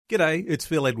G'day, it's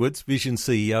Phil Edwards, Vision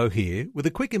CEO here, with a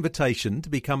quick invitation to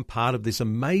become part of this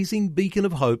amazing beacon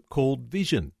of hope called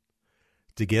Vision.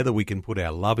 Together we can put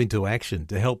our love into action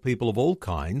to help people of all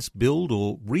kinds build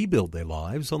or rebuild their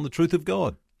lives on the truth of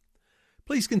God.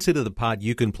 Please consider the part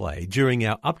you can play during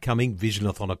our upcoming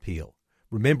Visionathon appeal,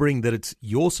 remembering that it's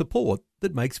your support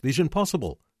that makes Vision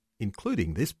possible,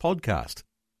 including this podcast.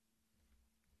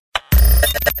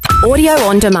 Audio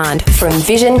on demand from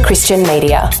Vision Christian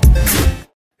Media.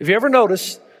 Have you ever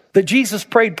noticed that Jesus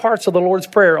prayed parts of the Lord's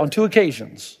Prayer on two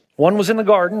occasions? One was in the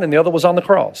garden and the other was on the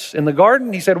cross. In the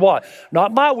garden, he said what?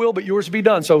 Not my will, but yours be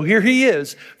done. So here he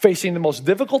is facing the most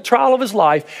difficult trial of his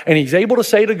life, and he's able to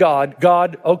say to God,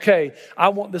 God, okay, I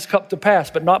want this cup to pass,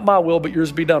 but not my will, but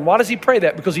yours be done. Why does he pray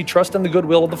that? Because he trusts in the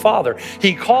goodwill of the Father.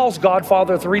 He calls God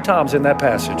Father 3 times in that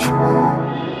passage.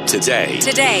 Today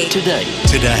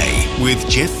with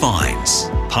Jeff Vines,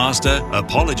 pastor,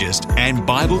 apologist, and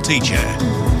Bible teacher.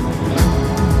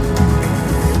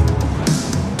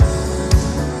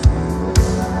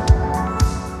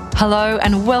 Hello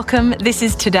and welcome. This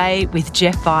is Today with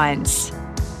Jeff Vines.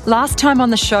 Last time on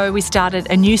the show, we started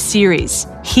a new series,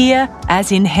 Here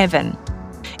as in Heaven.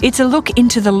 It's a look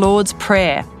into the Lord's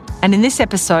Prayer. And in this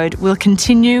episode, we'll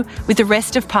continue with the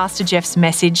rest of Pastor Jeff's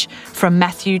message from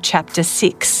Matthew chapter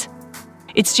 6.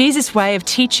 It's Jesus' way of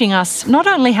teaching us not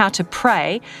only how to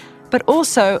pray, but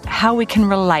also how we can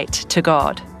relate to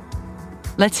God.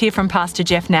 Let's hear from Pastor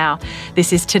Jeff now.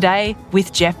 This is Today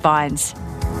with Jeff Vines.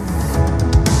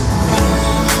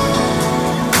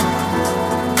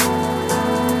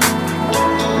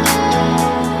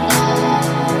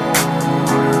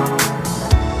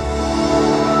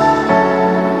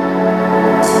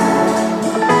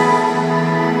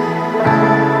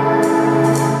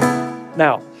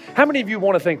 Now, how many of you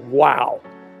want to think, wow,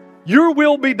 your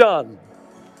will be done?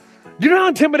 Do you know how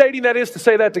intimidating that is to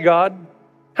say that to God?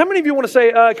 How many of you want to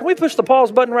say, can we push the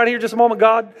pause button right here just a moment,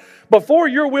 God? Before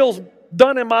your will's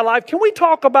done in my life, can we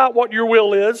talk about what your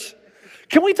will is?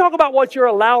 Can we talk about what you're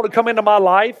allowed to come into my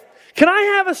life? Can I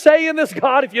have a say in this,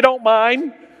 God, if you don't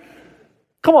mind?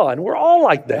 Come on, we're all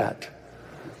like that.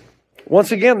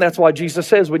 Once again, that's why Jesus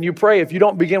says when you pray, if you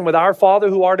don't begin with our Father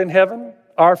who art in heaven,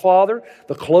 our Father,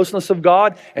 the closeness of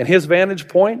God and His vantage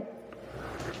point,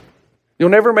 you'll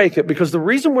never make it, because the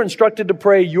reason we're instructed to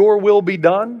pray, your will be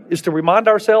done, is to remind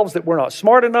ourselves that we're not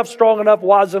smart enough, strong enough,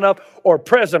 wise enough, or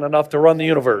present enough to run the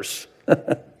universe.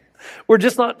 We're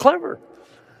just not clever.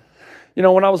 You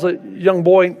know, when I was a young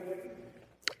boy,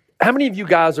 how many of you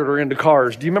guys that are into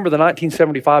cars, do you remember the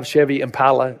 1975 Chevy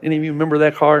Impala? Any of you remember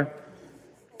that car?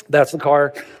 That's the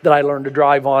car that I learned to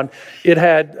drive on. It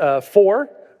had 4,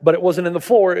 but it wasn't in the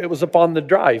floor, it was up on the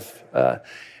drive.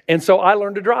 And so I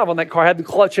learned to drive on that car. I had the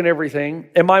clutch and everything.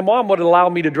 And my mom would allow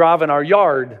me to drive in our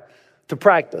yard to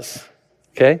practice,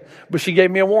 okay? But she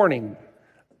gave me a warning.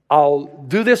 I'll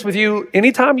do this with you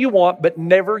anytime you want, but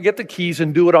never get the keys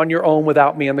and do it on your own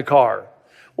without me in the car.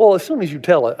 Well, as soon as you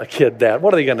tell a kid that,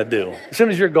 what are they going to do? As soon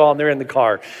as you're gone, they're in the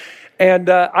car.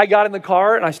 And I got in the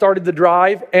car and I started to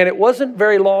drive, and it wasn't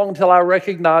very long until I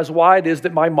recognized why it is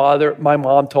that my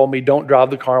mom told me don't drive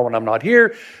the car when I'm not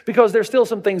here, because there's still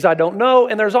some things I don't know,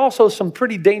 and there's also some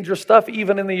pretty dangerous stuff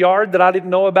even in the yard that I didn't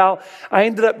know about. I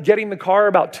ended up getting the car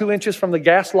about 2 inches from the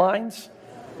gas lines.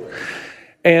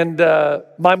 And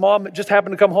my mom just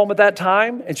happened to come home at that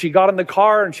time, and she got in the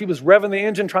car and she was revving the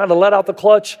engine, trying to let out the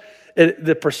clutch at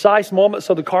the precise moment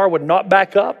so the car would not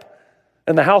back up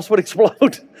and the house would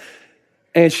explode.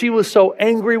 And she was so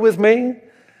angry with me.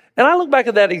 And I look back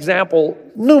at that example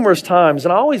numerous times,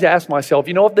 and I always ask myself,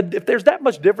 you know, if there's that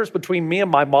much difference between me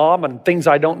and my mom and things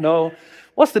I don't know,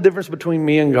 what's the difference between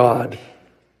me and God?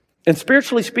 And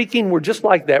spiritually speaking, we're just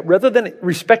like that. Rather than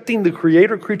respecting the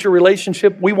creator-creature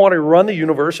relationship, we want to run the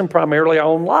universe and primarily our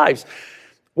own lives.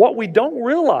 What we don't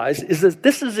realize is that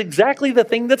this is exactly the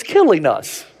thing that's killing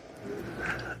us.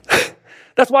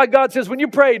 That's why God says, when you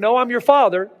pray, no, I'm your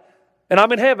Father, and I'm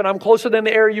in heaven, I'm closer than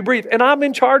the air you breathe, and I'm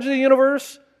in charge of the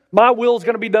universe. My will is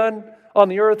going to be done on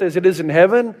the earth as it is in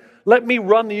heaven. Let me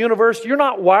run the universe. You're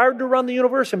not wired to run the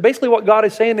universe. And basically what God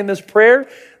is saying in this prayer,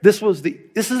 this is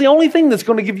the only thing that's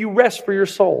going to give you rest for your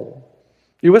soul.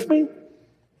 You with me?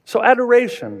 So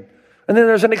adoration. And then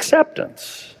there's an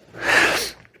acceptance.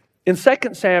 In 2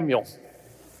 Samuel,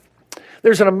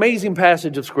 there's an amazing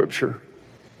passage of Scripture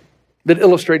that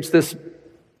illustrates this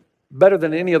better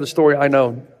than any other story I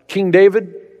know. King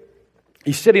David,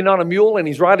 he's sitting on a mule and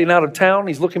he's riding out of town.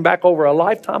 He's looking back over a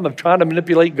lifetime of trying to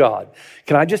manipulate God.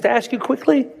 Can I just ask you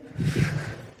quickly?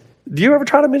 Do you ever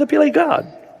try to manipulate God?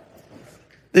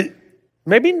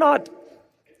 Maybe not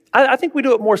I think we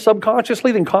do it more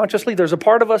subconsciously than consciously. There's a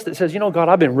part of us that says, God,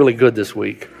 I've been really good this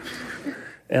week,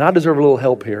 and I deserve a little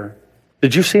help here.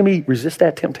 Did you see me resist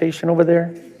that temptation over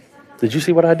there? Did you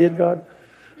see what I did, God?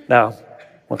 Now,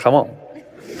 well, come on.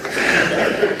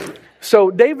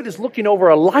 So David is looking over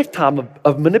a lifetime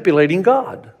of manipulating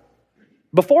God.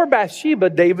 Before Bathsheba,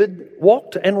 David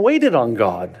walked and waited on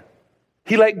God.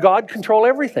 He let God control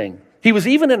everything. He was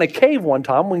even in a cave one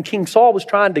time when King Saul was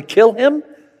trying to kill him.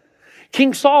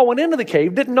 King Saul went into the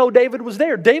cave, didn't know David was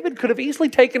there. David could have easily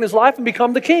taken his life and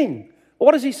become the king.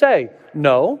 What does he say?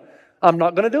 No, I'm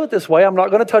not going to do it this way. I'm not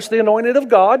going to touch the anointed of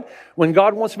God. When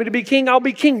God wants me to be king, I'll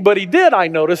be king. But he did, I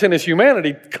notice, in his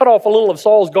humanity, cut off a little of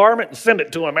Saul's garment and send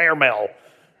it to him airmail.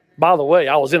 By the way,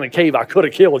 I was in a cave. I could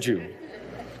have killed you.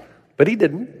 But he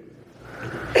didn't.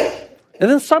 And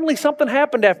then suddenly something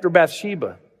happened after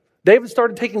Bathsheba. David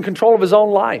started taking control of his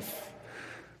own life.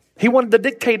 He wanted to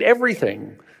dictate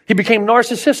everything. He became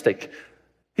narcissistic.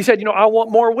 He said, I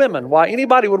want more women. Why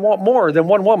anybody would want more than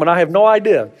one woman, I have no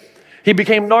idea. He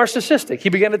became narcissistic. He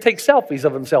began to take selfies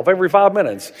of himself every 5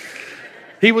 minutes.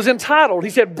 He was entitled. He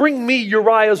said, bring me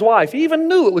Uriah's wife. He even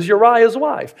knew it was Uriah's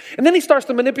wife. And then he starts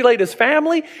to manipulate his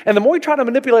family. And the more he tried to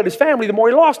manipulate his family, the more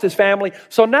he lost his family.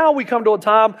 So now we come to a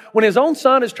time when his own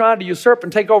son is trying to usurp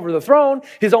and take over the throne.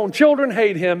 His own children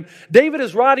hate him. David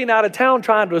is riding out of town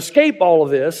trying to escape all of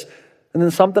this. And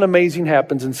then something amazing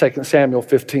happens in 2 Samuel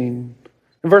 15.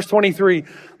 In verse 23,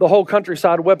 the whole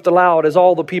countryside wept aloud as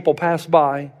all the people passed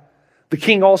by. The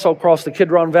king also crossed the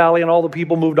Kidron Valley, and all the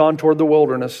people moved on toward the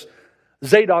wilderness.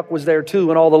 Zadok was there too,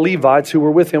 and all the Levites who were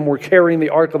with him were carrying the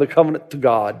Ark of the Covenant to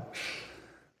God.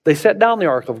 They set down the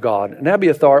Ark of God, and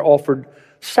Abiathar offered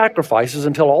sacrifices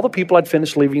until all the people had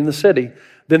finished leaving the city.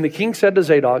 Then the king said to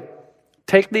Zadok,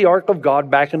 take the Ark of God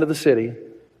back into the city.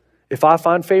 If I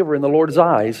find favor in the Lord's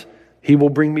eyes, he will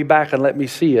bring me back and let me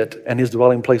see it and his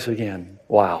dwelling place again.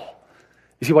 Wow.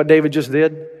 You see what David just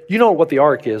did? You know what the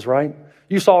Ark is, right?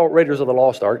 You saw Raiders of the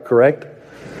Lost Ark, correct?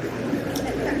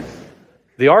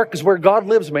 The Ark is where God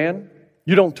lives, man.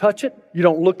 You don't touch it. You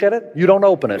don't look at it. You don't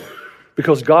open it.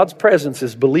 Because God's presence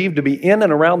is believed to be in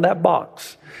and around that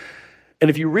box. And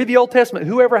if you read the Old Testament,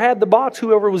 whoever had the box,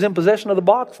 whoever was in possession of the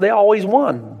box, they always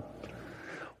won.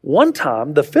 One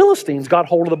time, the Philistines got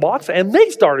hold of the box and they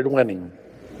started winning.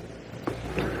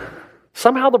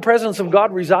 Somehow the presence of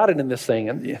God resided in this thing.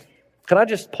 And can I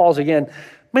just pause again?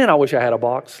 Man, I wish I had a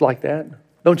box like that.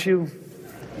 Don't you?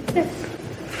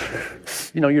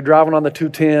 You're driving on the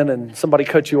 210 and somebody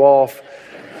cuts you off.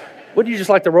 Wouldn't you just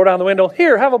like to roll down the window?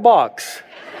 Here, have a box.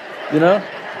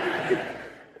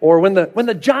 Or when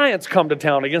the Giants come to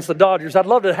town against the Dodgers, I'd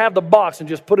love to have the box and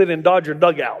just put it in Dodger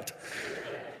dugout.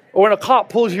 Or when a cop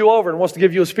pulls you over and wants to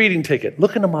give you a speeding ticket,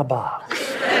 look into my box.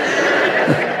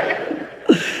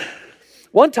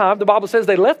 One time, the Bible says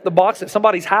they left the box at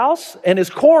somebody's house, and his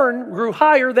corn grew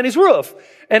higher than his roof,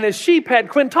 and his sheep had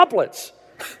quintuplets.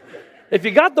 If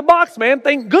you got the box, man,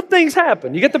 good things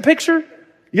happen. You get the picture?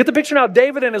 You get the picture now?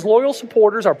 David and his loyal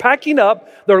supporters are packing up.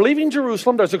 They're leaving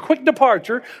Jerusalem. There's a quick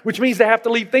departure, which means they have to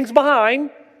leave things behind,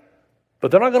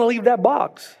 but they're not going to leave that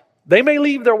box. They may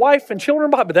leave their wife and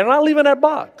children behind, but they're not leaving that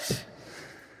box.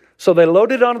 So they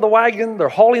load it onto the wagon. They're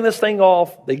hauling this thing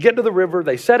off. They get to the river.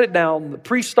 They set it down. The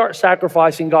priests start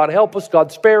sacrificing. God help us.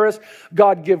 God spare us.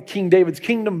 God give King David's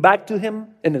kingdom back to him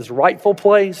in his rightful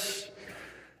place.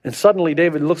 And suddenly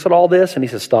David looks at all this and he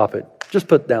says, stop it. Just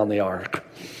put down the ark.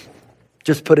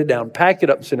 Just put it down. Pack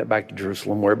it up and send it back to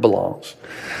Jerusalem where it belongs.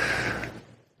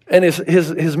 And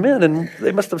his men, and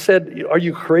they must have said, are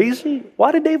you crazy?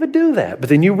 Why did David do that? But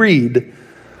then you read,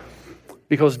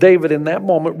 because David in that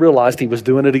moment realized he was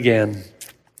doing it again.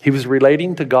 He was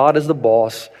relating to God as the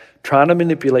boss, trying to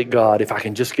manipulate God. If I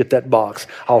can just get that box,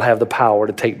 I'll have the power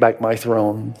to take back my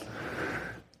throne.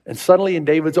 And suddenly in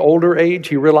David's older age,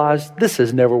 he realized this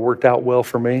has never worked out well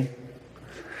for me.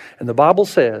 And the Bible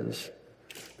says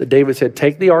that David said,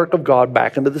 take the ark of God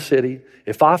back into the city.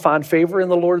 If I find favor in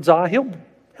the Lord's eye, he'll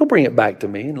bring it back to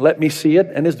me and let me see it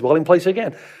and his dwelling place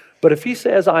again. But if he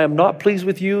says, I am not pleased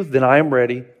with you, then I am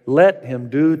ready. Let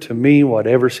him do to me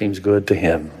whatever seems good to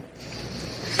him.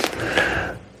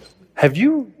 Have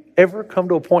you ever come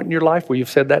to a point in your life where you've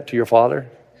said that to your father?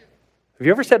 Have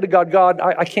you ever said to God, God,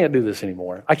 I can't do this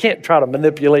anymore. I can't try to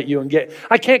manipulate you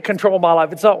I can't control my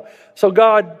life. So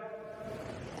God,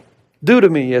 do to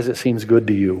me as it seems good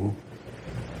to you.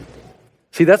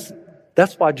 See, that's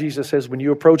why Jesus says when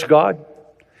you approach God,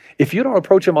 if you don't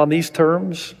approach him on these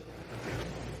terms,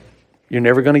 you're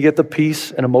never going to get the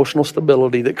peace and emotional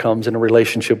stability that comes in a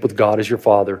relationship with God as your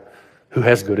Father who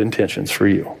has good intentions for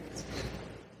you.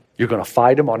 You're going to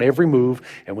fight him on every move,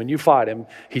 and when you fight him,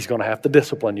 he's going to have to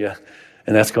discipline you.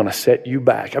 And that's going to set you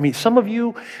back. I mean, some of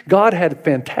you, God had a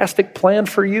fantastic plan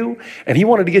for you, and he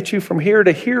wanted to get you from here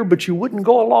to here, but you wouldn't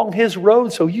go along his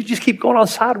road, so you just keep going on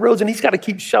side roads, and he's got to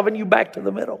keep shoving you back to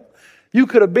the middle. You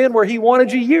could have been where he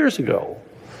wanted you years ago,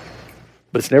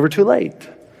 but it's never too late.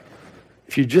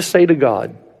 If you just say to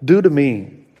God, do to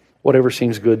me whatever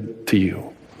seems good to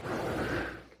you.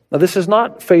 Now, this is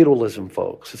not fatalism,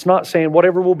 folks. It's not saying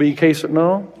whatever will be,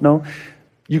 no.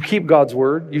 You keep God's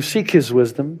word. You seek his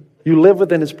wisdom. You live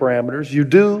within his parameters. You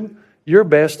do your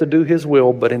best to do his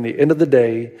will, but in the end of the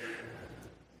day,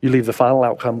 you leave the final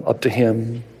outcome up to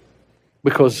him.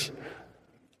 Because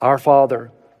our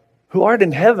Father, who art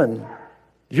in heaven,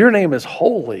 your name is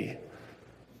holy.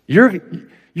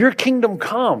 Your kingdom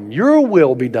come. Your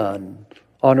will be done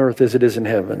on earth as it is in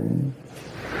heaven.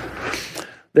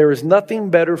 There is nothing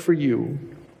better for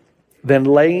you than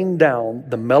laying down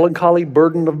the melancholy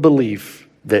burden of belief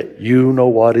that you know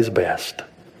what is best.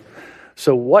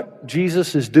 So what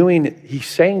Jesus is doing, he's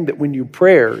saying that when you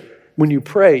pray,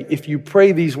 if you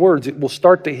pray these words, it will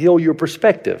start to heal your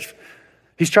perspective.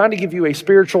 He's trying to give you a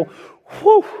spiritual,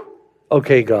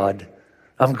 okay, God,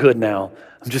 I'm good now.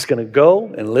 I'm just going to go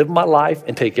and live my life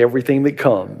and take everything that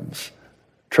comes,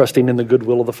 trusting in the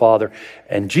goodwill of the Father.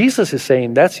 And Jesus is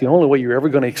saying that's the only way you're ever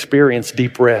going to experience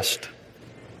deep rest.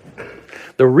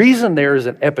 The reason there is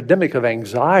an epidemic of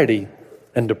anxiety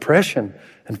and depression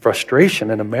and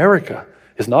frustration in America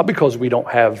is not because we don't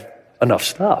have enough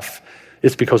stuff.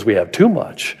 It's because we have too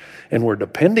much and we're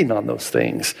depending on those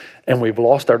things and we've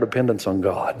lost our dependence on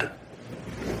God.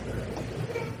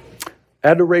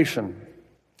 Adoration.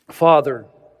 Father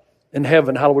in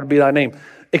heaven, hallowed be thy name.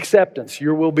 Acceptance.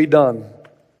 Your will be done.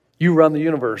 You run the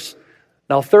universe.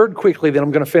 Now, third, quickly, then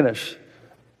I'm going to finish.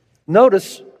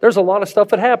 Notice there's a lot of stuff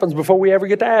that happens before we ever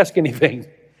get to ask anything. Have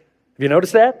you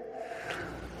noticed that?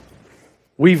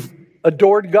 We've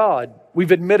adored God.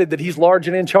 We've admitted that he's large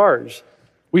and in charge.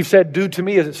 We've said, do to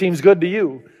me as it seems good to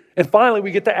you. And finally,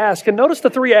 we get to ask. And notice the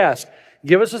three asks.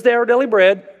 Give us this day our daily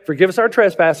bread. Forgive us our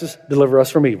trespasses. Deliver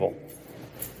us from evil.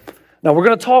 Now, we're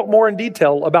going to talk more in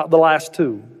detail about the last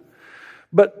two.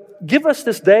 But give us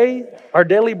this day our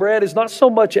daily bread is not so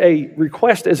much a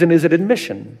request as it is an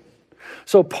admission.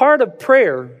 So part of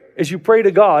prayer, as you pray to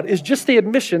God, is just the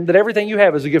admission that everything you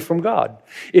have is a gift from God.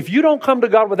 If you don't come to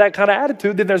God with that kind of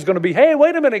attitude, then there's going to be, hey,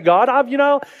 wait a minute, God,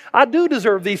 I do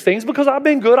deserve these things because I've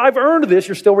been good. I've earned this.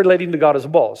 You're still relating to God as a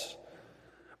boss.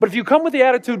 But if you come with the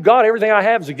attitude, God, everything I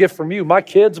have is a gift from you. My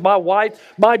kids, my wife,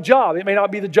 my job. It may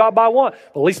not be the job I want,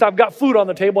 but at least I've got food on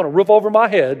the table and a roof over my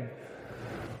head.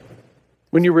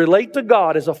 When you relate to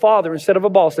God as a father instead of a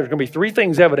boss, there's going to be three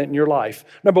things evident in your life.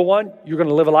 Number one, you're going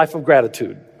to live a life of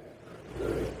gratitude.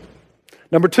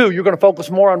 Number two, you're going to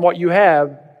focus more on what you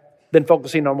have than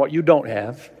focusing on what you don't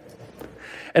have.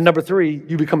 And number three,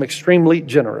 you become extremely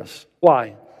generous.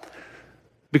 Why?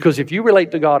 Because if you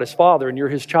relate to God as Father and you're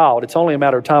his child, it's only a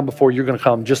matter of time before you're going to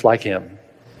come just like him.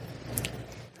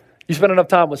 You spend enough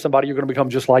time with somebody, you're going to become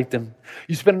just like them.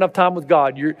 You spend enough time with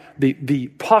God, the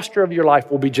posture of your life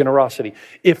will be generosity.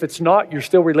 If it's not, you're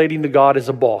still relating to God as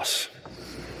a boss.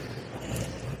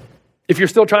 If you're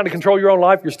still trying to control your own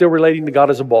life, you're still relating to God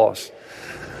as a boss.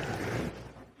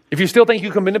 If you still think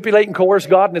you can manipulate and coerce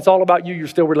God and it's all about you, you're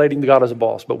still relating to God as a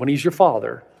boss. But when he's your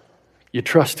Father, you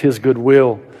trust his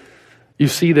goodwill. You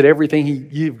see that everything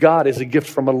you've got is a gift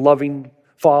from a loving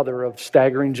Father of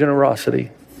staggering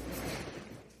generosity.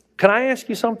 Can I ask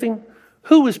you something?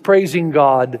 Who is praising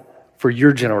God for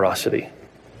your generosity?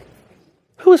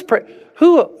 Who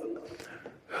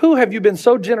have you been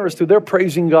so generous to? They're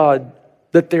praising God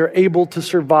that they're able to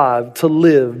survive, to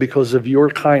live because of your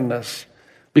kindness,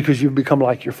 because you've become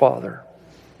like your Father.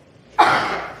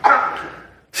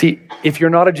 See, if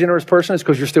you're not a generous person, it's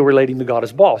because you're still relating to God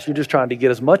as boss. You're just trying to get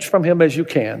as much from him as you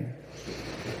can.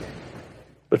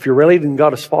 But if you're relating to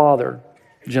God as Father,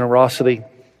 generosity,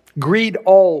 greed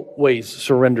always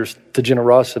surrenders to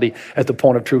generosity at the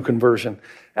point of true conversion.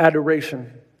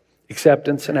 Adoration,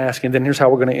 acceptance, and asking. Then here's how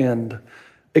we're going to end.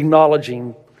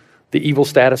 Acknowledging the evil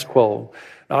status quo.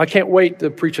 Now, I can't wait to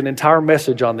preach an entire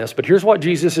message on this, but here's what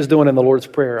Jesus is doing in the Lord's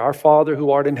Prayer. Our Father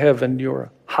who art in heaven, you're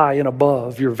high and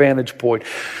above, your vantage point.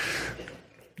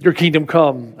 Your kingdom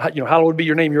come. Hallowed be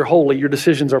your name. You're holy. Your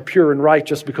decisions are pure and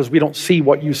righteous because we don't see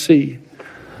what you see.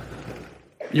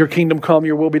 Your kingdom come,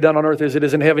 your will be done on earth as it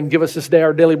is in heaven. Give us this day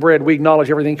our daily bread. We acknowledge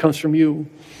everything comes from you.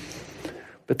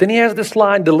 But then he has this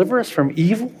line, deliver us from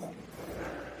evil.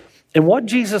 And what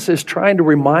Jesus is trying to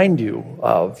remind you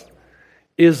of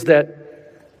is that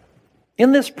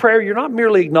in this prayer, you're not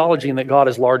merely acknowledging that God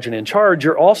is large and in charge.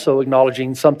 You're also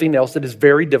acknowledging something else that is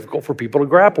very difficult for people to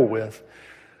grapple with.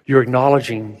 You're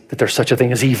acknowledging that there's such a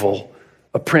thing as evil,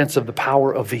 a prince of the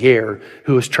power of the air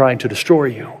who is trying to destroy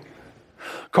you.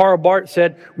 Karl Barth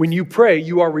said, when you pray,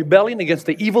 you are rebelling against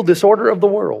the evil disorder of the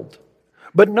world.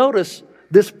 But notice,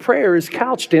 this prayer is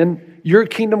couched in, your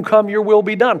kingdom come, your will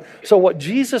be done. So what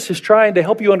Jesus is trying to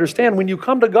help you understand, when you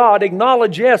come to God,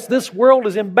 acknowledge, yes, this world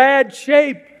is in bad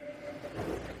shape.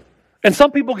 And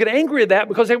some people get angry at that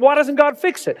because they say, why doesn't God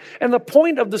fix it? And the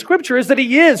point of the scripture is that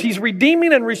He is. He's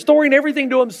redeeming and restoring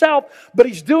everything to Himself, but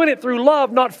He's doing it through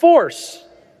love, not force.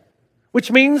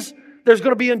 Which means there's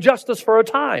going to be injustice for a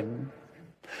time.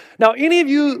 Now, any of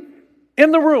you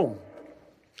in the room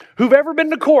who've ever been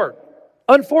to court,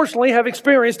 unfortunately, have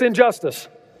experienced injustice.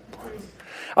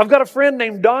 I've got a friend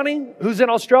named Donnie who's in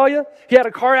Australia. He had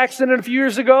a car accident a few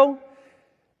years ago,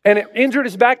 and it injured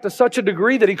his back to such a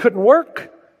degree that he couldn't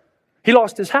work. He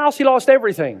lost his house. He lost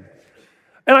everything.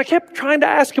 And I kept trying to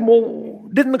ask him, well,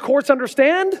 didn't the courts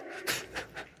understand?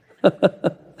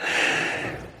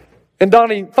 And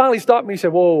Donnie finally stopped me. He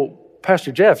said, well,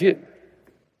 Pastor Jeff,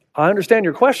 I understand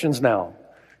your questions now.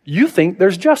 You think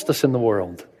there's justice in the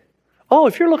world. Oh,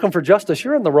 if you're looking for justice,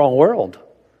 you're in the wrong world.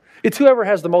 It's whoever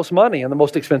has the most money and the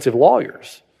most expensive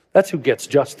lawyers. That's who gets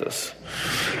justice.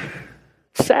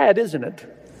 Sad, isn't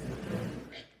it?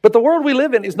 But the world we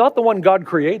live in is not the one God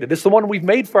created. It's the one we've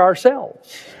made for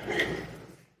ourselves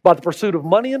by the pursuit of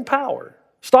money and power.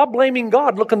 Stop blaming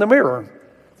God. Look in the mirror.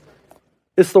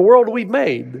 It's the world we've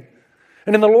made.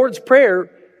 And in the Lord's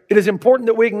Prayer, it is important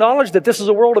that we acknowledge that this is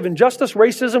a world of injustice,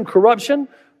 racism, corruption,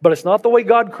 but it's not the way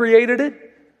God created it,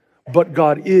 but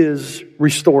God is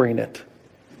restoring it.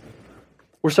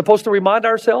 We're supposed to remind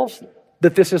ourselves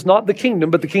that this is not the kingdom,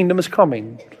 but the kingdom is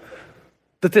coming.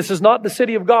 That this is not the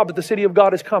city of God, but the city of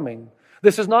God is coming.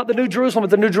 This is not the New Jerusalem,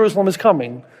 but the New Jerusalem is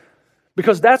coming.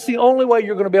 Because that's the only way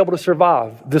you're going to be able to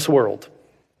survive this world,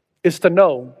 is to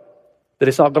know that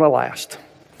it's not going to last.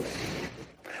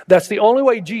 That's the only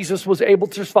way Jesus was able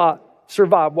to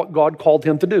survive what God called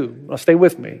Him to do. Now stay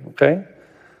with me, okay?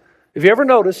 If you ever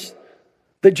notice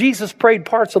that Jesus prayed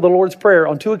parts of the Lord's Prayer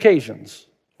on two occasions.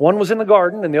 One was in the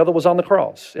garden and the other was on the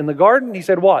cross. In the garden, He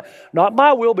said what? Not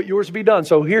my will, but yours be done.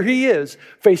 So here He is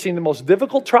facing the most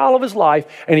difficult trial of His life,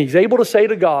 and He's able to say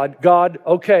to God, God,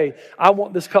 okay, I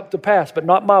want this cup to pass, but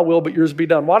not my will, but yours be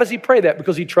done. Why does He pray that?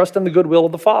 Because He trusts in the goodwill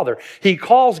of the Father. He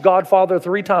calls God Father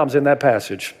 3 times in that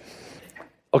passage.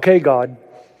 Okay, God,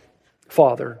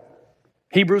 Father.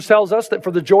 Hebrews tells us that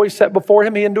for the joy set before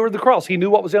Him, He endured the cross. He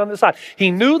knew what was on the other side. He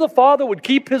knew the Father would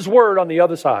keep His word on the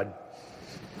other side.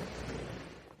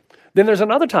 Then there's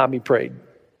another time He prayed.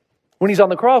 When He's on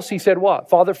the cross, He said what?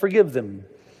 Father, forgive them.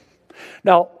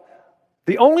 Now,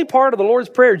 the only part of the Lord's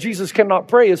Prayer Jesus cannot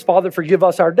pray is, Father, forgive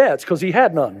us our debts, because He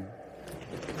had none.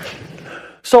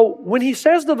 So when He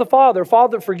says to the Father,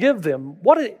 Father, forgive them,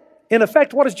 in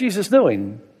effect, what is Jesus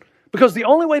doing? Because the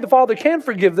only way the Father can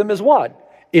forgive them is what?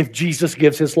 If Jesus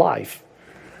gives His life.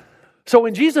 So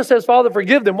when Jesus says, Father,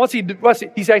 forgive them,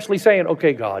 He's actually saying,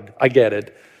 okay, God, I get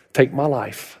it. Take my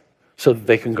life so that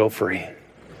they can go free.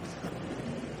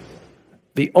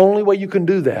 The only way you can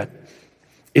do that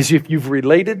is if you've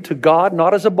related to God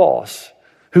not as a boss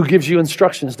who gives you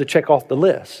instructions to check off the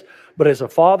list, but as a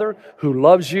Father who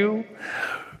loves you,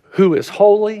 who is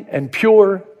holy and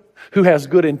pure, who has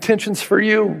good intentions for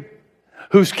you,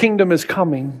 whose kingdom is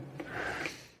coming.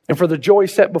 And for the joy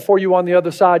set before you on the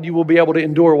other side, you will be able to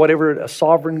endure whatever a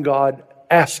sovereign God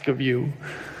asks of you.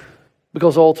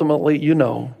 Because ultimately, you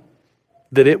know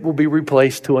that it will be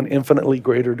replaced to an infinitely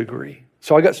greater degree.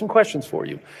 So I got some questions for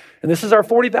you. And this is our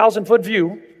 40,000 foot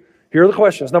view. Here are the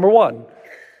questions. Number 1,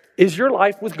 is your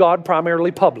life with God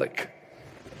primarily public?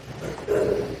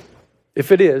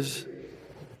 If it is,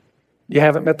 you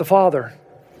haven't met the Father.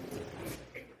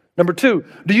 Number 2,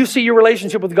 do you see your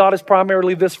relationship with God as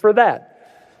primarily this for that?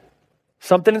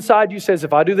 Something inside you says,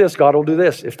 if I do this, God will do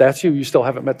this. If that's you, you still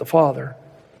haven't met the Father.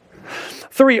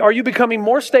 3, are you becoming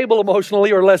more stable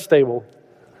emotionally or less stable?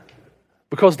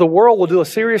 Because the world will do a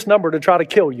serious number to try to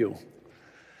kill you.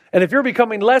 And if you're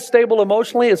becoming less stable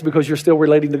emotionally, it's because you're still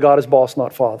relating to God as boss,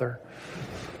 not Father.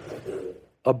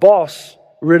 A boss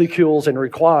ridicules and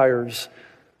requires.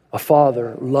 A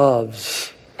father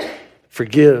loves,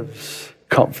 forgives,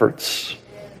 comforts.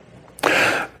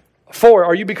 4,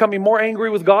 are you becoming more angry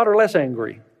with God or less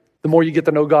angry? The more you get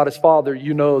to know God as Father,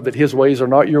 you know that His ways are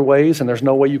not your ways, and there's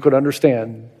no way you could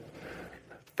understand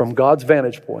from God's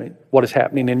vantage point what is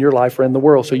happening in your life or in the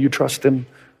world. So you trust Him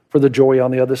for the joy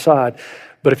on the other side.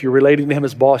 But if you're relating to Him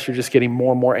as boss, you're just getting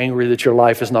more and more angry that your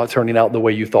life is not turning out the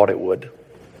way you thought it would.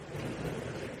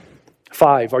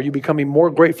 5, are you becoming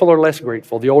more grateful or less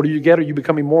grateful? The older you get, are you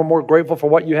becoming more and more grateful for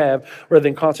what you have rather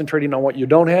than concentrating on what you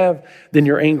don't have? Then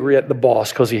you're angry at the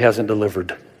boss because he hasn't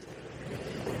delivered.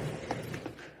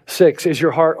 6, is your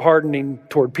heart hardening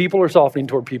toward people or softening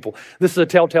toward people? This is a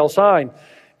telltale sign.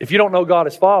 If you don't know God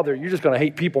as Father, you're just going to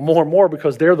hate people more and more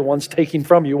because they're the ones taking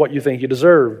from you what you think you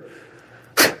deserve.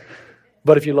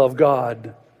 But if you love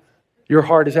God, your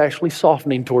heart is actually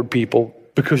softening toward people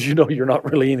because you know you're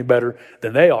not really any better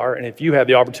than they are. And if you have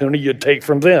the opportunity, you'd take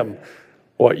from them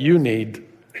what you need,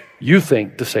 you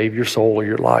think, to save your soul or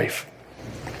your life.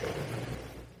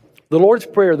 The Lord's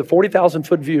Prayer, the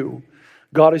 40,000-foot view,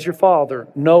 God is your Father.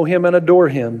 Know Him and adore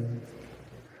Him.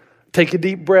 Take a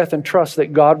deep breath and trust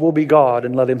that God will be God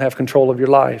and let Him have control of your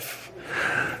life.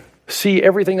 See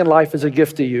everything in life as a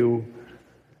gift to you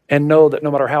and know that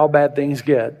no matter how bad things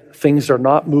get, things are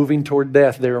not moving toward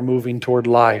death, they are moving toward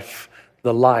life,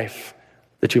 the life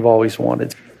that you've always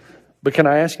wanted. But can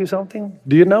I ask you something?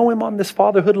 Do you know Him on this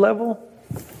fatherhood level?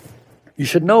 You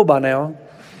should know by now.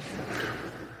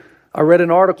 I read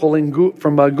an article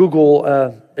from Google,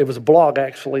 it was a blog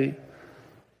actually,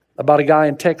 about a guy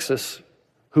in Texas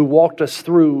who walked us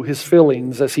through his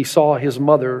feelings as he saw his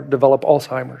mother develop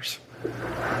Alzheimer's.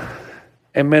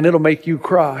 And man, it'll make you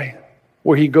cry,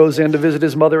 where he goes in to visit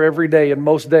his mother every day, and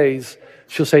most days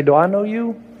she'll say, "Do I know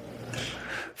you?"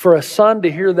 For a son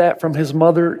to hear that from his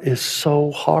mother is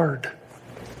so hard.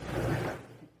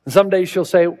 And some days she'll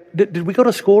say, did we go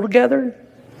to school together?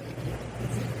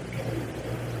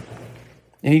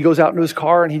 And he goes out into his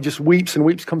car and he just weeps and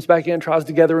weeps, comes back in, tries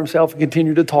to gather himself and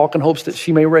continue to talk in hopes that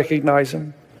she may recognize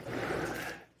him.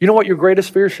 You know what your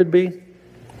greatest fear should be?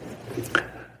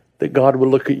 That God will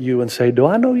look at you and say, "Do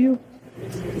I know you?"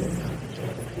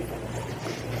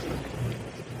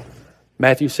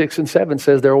 Matthew 6 and 7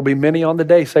 says there will be many on the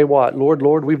day say what? "Lord,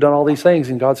 Lord, we've done all these things."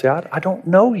 And God say, I don't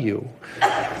know you.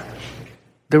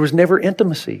 There was never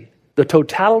intimacy. The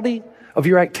totality of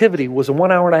your activity was a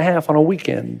 1 hour and a half on a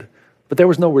weekend. But there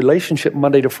was no relationship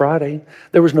Monday to Friday.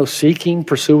 There was no seeking,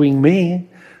 pursuing me.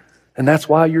 And that's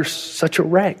why you're such a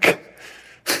wreck.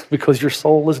 Because your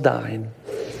soul is dying.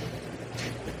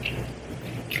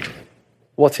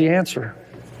 What's the answer?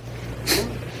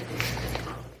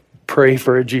 Pray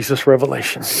for a Jesus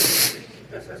revelation.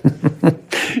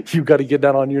 You've got to get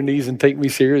down on your knees and take me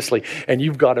seriously. And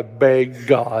you've got to beg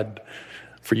God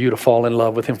for you to fall in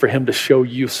love with Him, for Him to show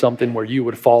you something where you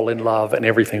would fall in love and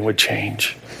everything would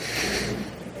change.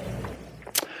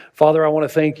 Father, I want to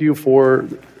thank you for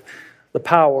the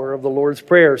power of the Lord's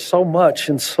Prayer, so much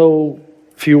in so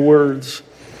few words.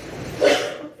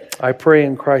 I pray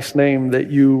in Christ's name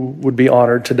that you would be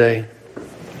honored today.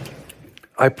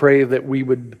 I pray that we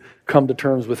would come to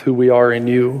terms with who we are in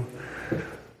you,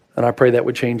 and I pray that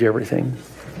would change everything.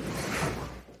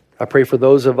 I pray for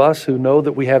those of us who know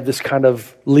that we have this kind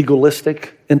of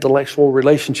legalistic, intellectual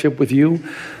relationship with you,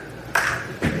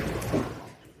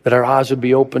 that our eyes would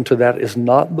be open to that is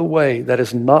not the way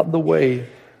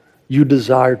you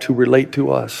desire to relate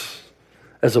to us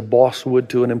as a boss would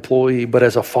to an employee, but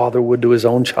as a father would to his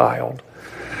own child.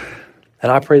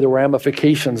 And I pray the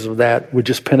ramifications of that would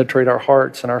just penetrate our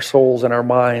hearts and our souls and our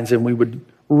minds, and we would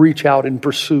reach out in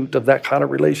pursuit of that kind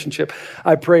of relationship.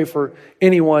 I pray for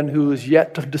anyone who is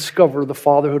yet to discover the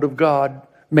fatherhood of God.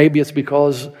 Maybe it's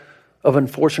because of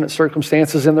unfortunate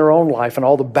circumstances in their own life and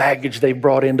all the baggage they've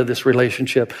brought into this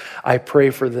relationship. I pray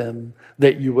for them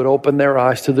that you would open their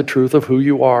eyes to the truth of who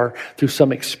you are through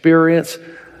some experience,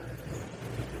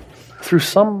 through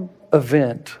some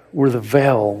event where the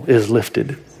veil is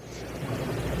lifted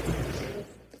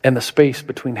and the space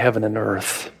between heaven and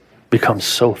earth becomes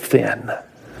so thin.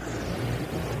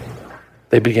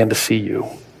 They begin to see you.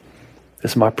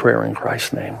 This is my prayer in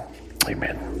Christ's name.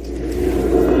 Amen.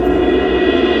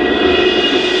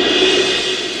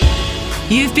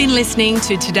 You've been listening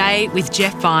to Today with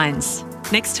Jeff Vines.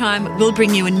 Next time, we'll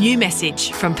bring you a new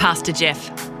message from Pastor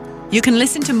Jeff. You can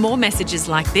listen to more messages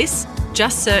like this.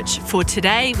 Just search for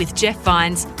Today with Jeff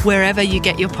Vines wherever you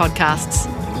get your podcasts.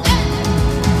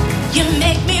 You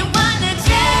make me wanna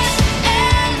dance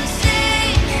and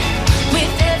sing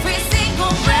with every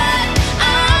single breath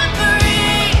I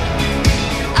breathe.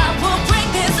 I will bring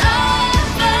this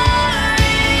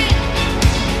offering.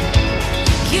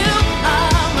 You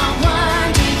are my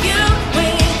wonder, you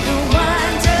with the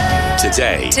wonder.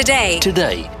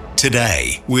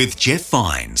 Today with Jeff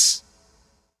Vines.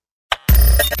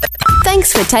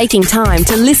 Thanks for taking time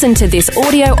to listen to this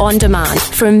audio on demand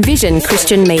from Vision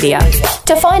Christian Media.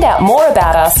 To find out more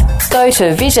about us, go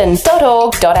to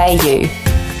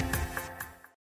vision.org.au.